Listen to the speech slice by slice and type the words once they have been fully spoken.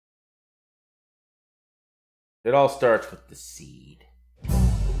It all starts with the seed.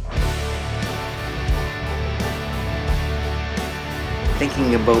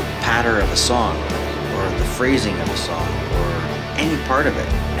 Thinking about the pattern of a song, or the phrasing of a song, or any part of it.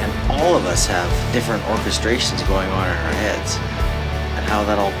 And all of us have different orchestrations going on in our heads. And how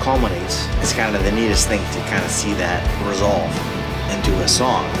that all culminates is kind of the neatest thing to kind of see that resolve into a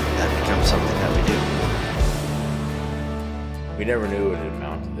song that becomes something that we do. We never knew it would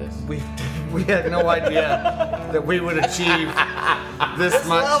amount to this. We had no idea that we would achieve this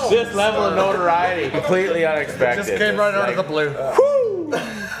much. This level of notoriety. Completely unexpected. It just came right out of the blue. Woo!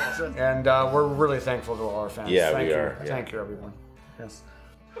 And we're really thankful to all our fans. Yeah, Thank we you. are. Yeah. Thank you, everyone. Yes.